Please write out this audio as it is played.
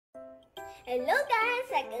Hello guys,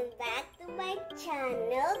 welcome back to my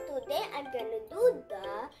channel. Today I'm gonna do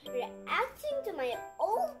the reacting to my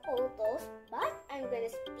old photos, but I'm gonna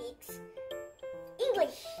speak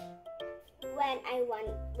English. When I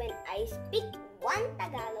speak one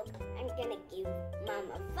Tagalog, I'm gonna give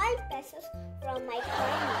Mama 5 pesos from my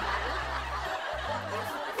coin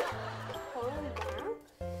bank.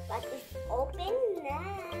 But it's open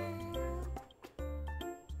now.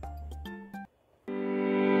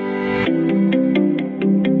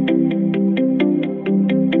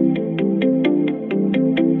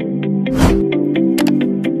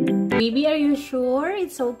 Baby, are you sure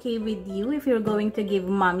it's okay with you if you're going to give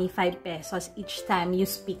mommy 5 pesos each time you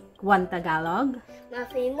speak one Tagalog?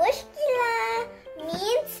 Mafi mushkila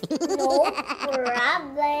means no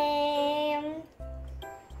problem.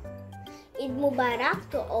 Eid Mubarak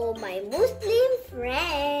to all my Muslim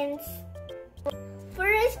friends.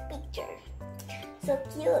 First picture. So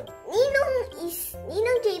cute.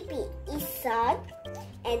 Ninong JP is sad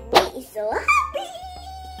and me is so happy.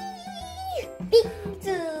 Pic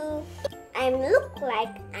 2. I look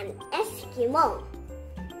like an Eskimo.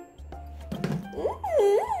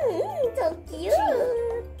 So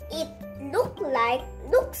cute. It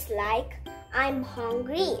looks like I'm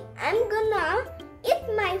hungry. I'm gonna eat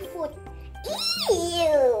my food.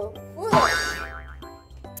 Ew! Food.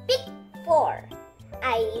 Pic 4.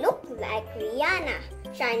 I look like Rihanna.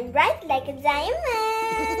 Shine bright like a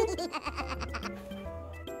diamond.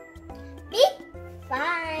 Pic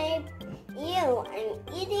 5. Ew, I'm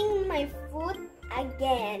eating my food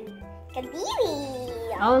again. Kadiri.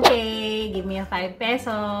 Okay, give me a 5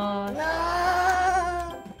 pesos.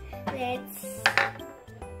 No. Let's.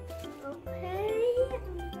 Okay.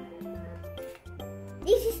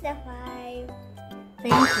 This is the 5.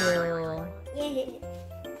 Thank you. Yeah.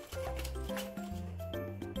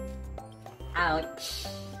 Ouch.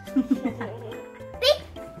 Pic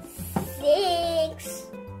 6.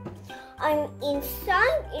 I'm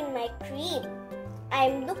inside in my crib.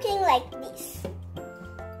 I'm looking like this.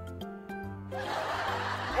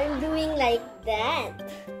 I'm doing like that.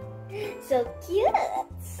 So cute.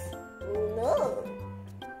 Oh no.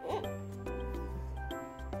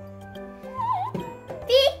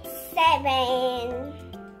 Pic 7.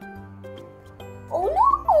 Oh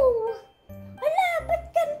no. Hala, ba't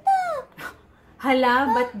ganito?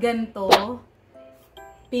 Hala, ba't ganito?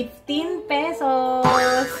 15 pesos.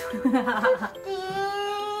 15.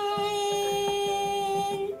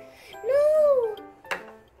 No.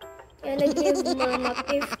 Gonna give Mama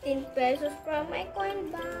 15 pesos from my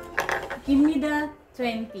coin bank. Give me the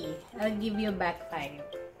 20. I'll give you back 5.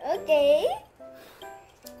 Okay.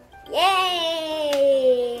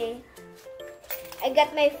 Yay! I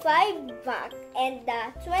got my 5 back and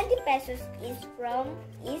the 20 pesos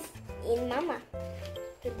is in Mama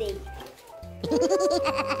today. I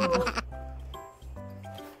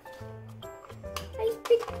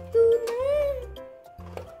speak 2 na.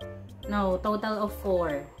 No, total of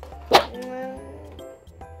 4. No.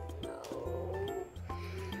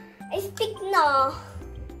 I speak no.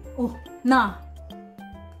 Oh, na.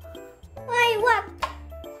 Why, what?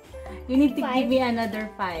 You need to 5. give me another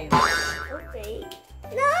 5. Okay.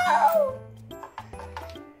 No!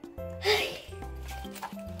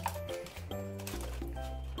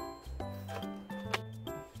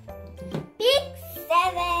 Pic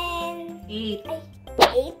 7. 8.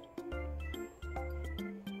 8.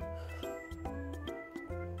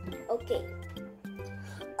 Okay.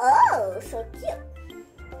 Oh, so cute.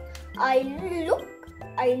 I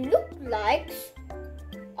look like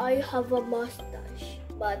I have a mustache,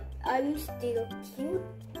 but I'm still cute.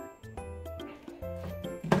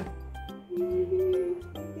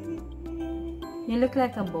 You look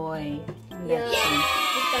like a boy. Yeah,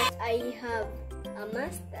 because I have a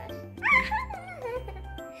mustache.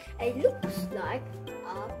 I looks like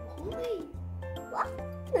a boy. What?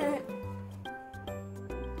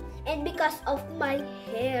 And because of my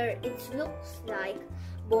hair, it looks like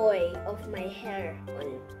boy of my hair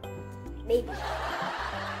on baby.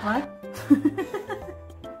 What?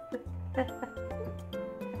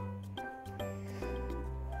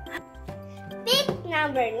 Pic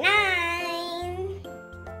number 9.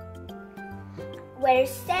 We're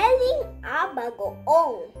selling a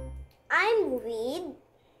bagoong. I'm with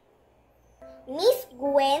Miss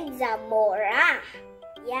Gwen Zamora.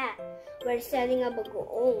 Yeah, we're selling a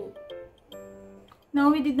bagoong. No,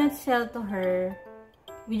 we did not sell to her.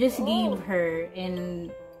 We just gave her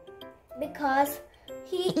and... Because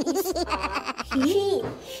she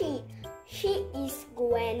is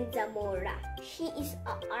Gwen Zamora. She is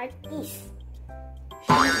an artist.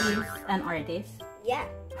 She is an artist? Yeah.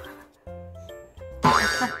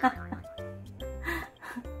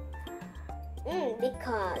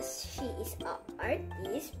 Because she is an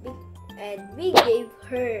artist and we gave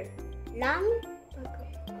her lang.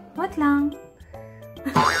 What lang?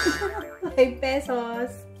 5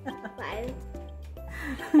 pesos. 5.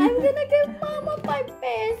 I'm gonna give Mama 5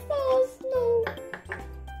 pesos. No.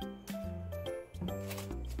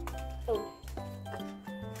 Oh.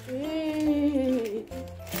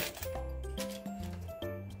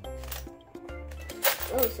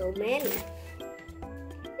 Oh, so many.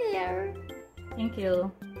 Here. Thank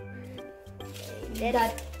you. Okay,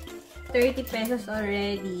 Got 30 pesos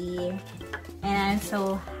already. And I'm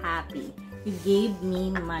so happy. You gave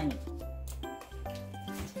me money.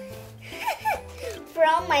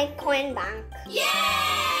 From my coin bank. Yay!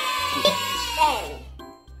 And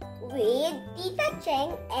with Tita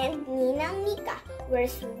Cheng and Ninang Mika, we're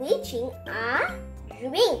switching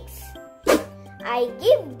drinks. I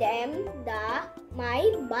give them my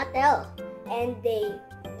bottle and they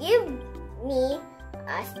give me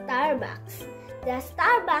a Starbucks. The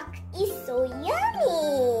Starbucks is so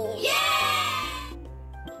yummy! Yay!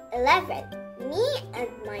 11. Me and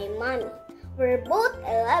my mommy. We're both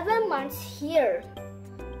 11 months here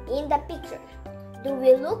in the picture. Do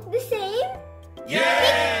we look the same?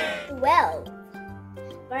 Yeah! 12.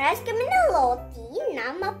 Parehas kami ng loti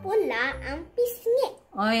na mapula ang pisngi.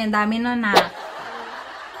 Oy, ang dami nun na.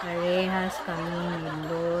 Parehas kami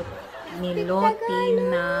niloti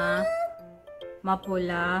na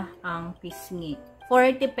mapula ang pisngi.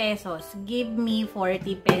 40 pesos. Give me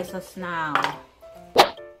 40 pesos now.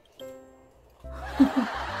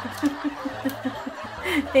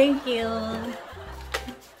 Thank you.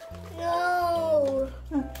 No.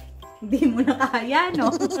 Hindi mo na kaya, no?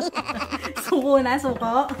 Suko na,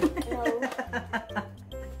 suko. No.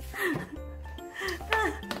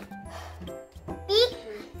 Pick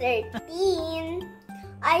 13.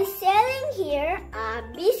 I'm selling here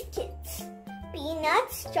biscuits,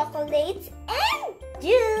 peanuts, chocolates, and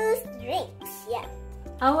juice drinks. Yeah.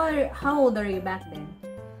 How old are you back then?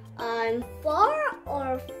 4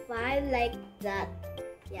 or 5 like that.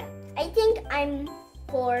 Yeah. I think I'm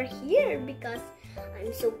 4 here because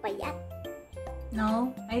I'm so payat.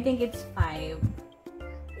 No, I think it's 5.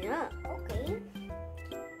 Yeah, okay.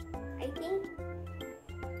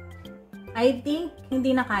 I think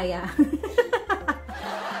hindi na kaya.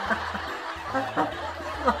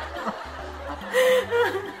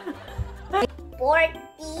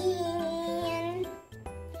 14.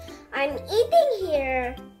 I'm eating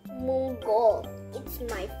here munggo. It's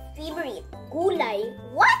my favorite. Gulay.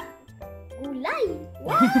 What? Gulay.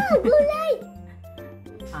 Wow, gulay.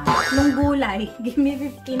 Tatlong gulay. Give me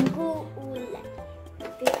 15. Gulay.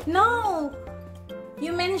 No!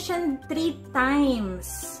 You mentioned 3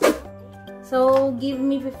 times. So, give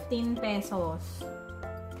me 15 pesos.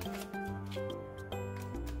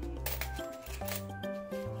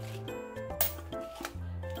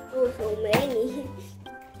 Oh, so many.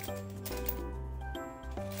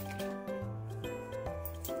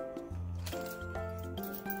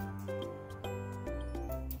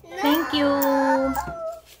 Thank you.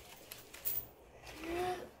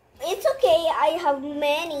 It's okay. I have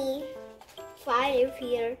many. 5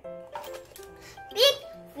 here. Pick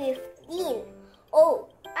 15.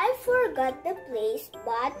 Oh, I forgot the place,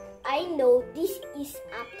 but I know this is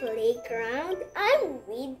a playground. I'm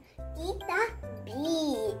with Tita B.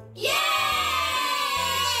 Yay!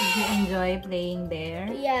 Did you enjoy playing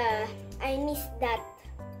there? Yeah, I miss that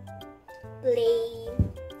play.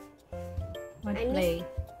 What I play?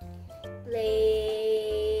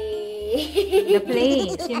 Play. The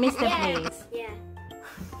place. You missed the place. Yeah.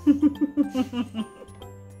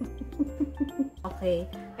 Okay.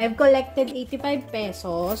 I've collected 85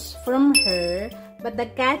 pesos from her, but the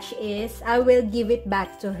catch is I will give it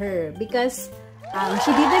back to her because she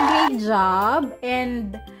did a great job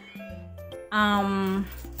and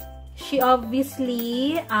she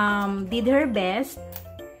obviously did her best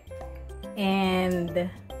and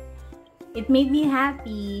it made me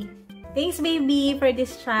happy. Thanks, baby, for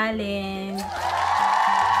this challenge.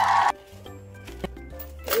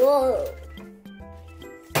 Whoa.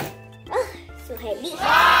 Ah, so heavy.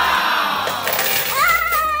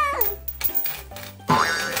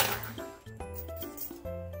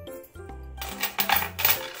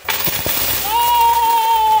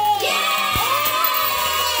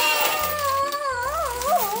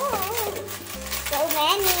 So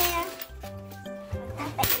many.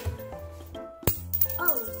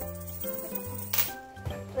 Oh.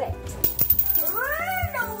 Wait. No.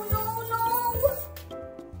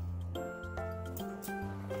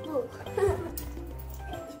 Oh.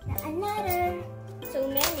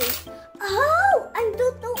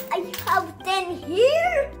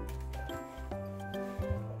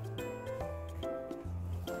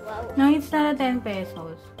 It's not a 10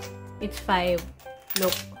 pesos. It's 5.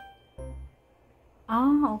 Look.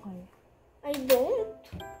 Ah, okay. I don't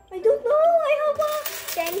know. I have a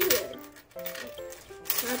 10 here.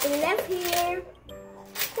 Nothing left here.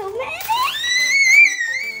 So many!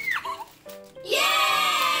 Yay!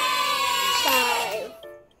 5,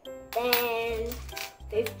 10,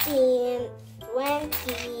 15,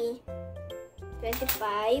 20,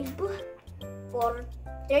 25, 40,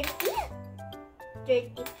 30,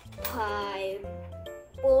 35,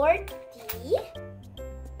 40,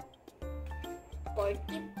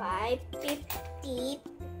 45, 50,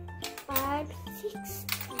 60.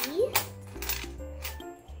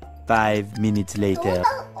 5 minutes later. Total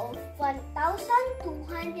of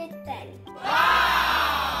 1,210.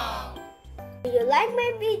 Wow! If you like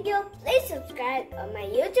my video, please subscribe on my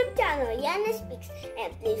YouTube channel, YanaSpeaks,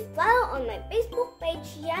 and please follow on my Facebook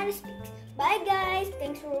page, YanaSpeaks. Bye guys,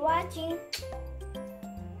 thanks for watching.